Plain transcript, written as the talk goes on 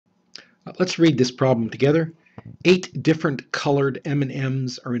Let's read this problem together. 8 different colored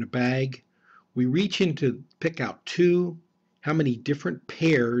M&Ms are in a bag. We reach in to pick out 2. How many different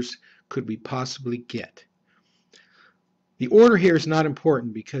pairs could we possibly get? The order here is not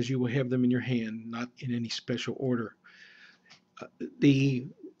important because you will have them in your hand, not in any special order. The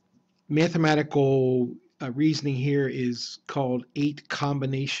mathematical reasoning here is called 8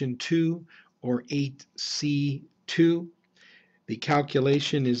 combination 2 or 8C2. The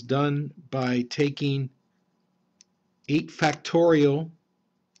calculation is done by taking 8 factorial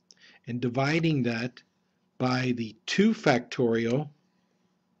and dividing that by the 2 factorial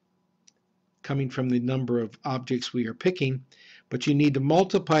coming from the number of objects we are picking, but you need to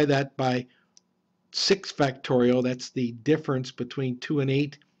multiply that by 6 factorial. That's the difference between 2 and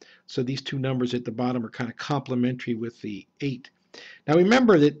 8. So these two numbers at the bottom are kind of complementary with the 8. Now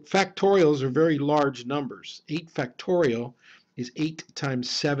remember that factorials are very large numbers. 8 factorial is 8 times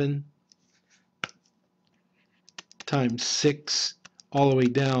 7 times 6 all the way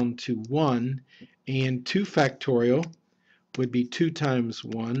down to 1, and 2 factorial would be 2 times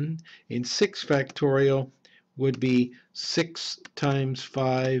 1, and 6 factorial would be 6 times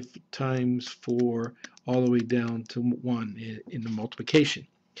 5 times 4 all the way down to 1 in the multiplication.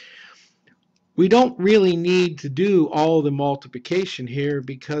 We don't really need to do all the multiplication here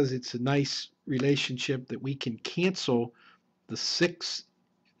because it's a nice relationship that we can cancel the 6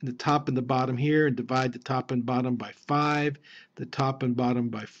 the top and the bottom here and divide the top and bottom by 5, the top and bottom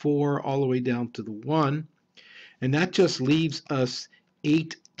by 4, all the way down to the 1. And that just leaves us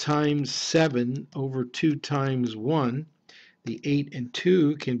 8 times 7 over 2 times 1. The 8 and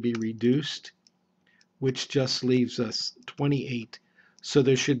 2 can be reduced, which just leaves us 28. So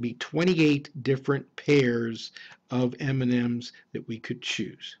there should be 28 different pairs of M&Ms that we could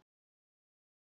choose.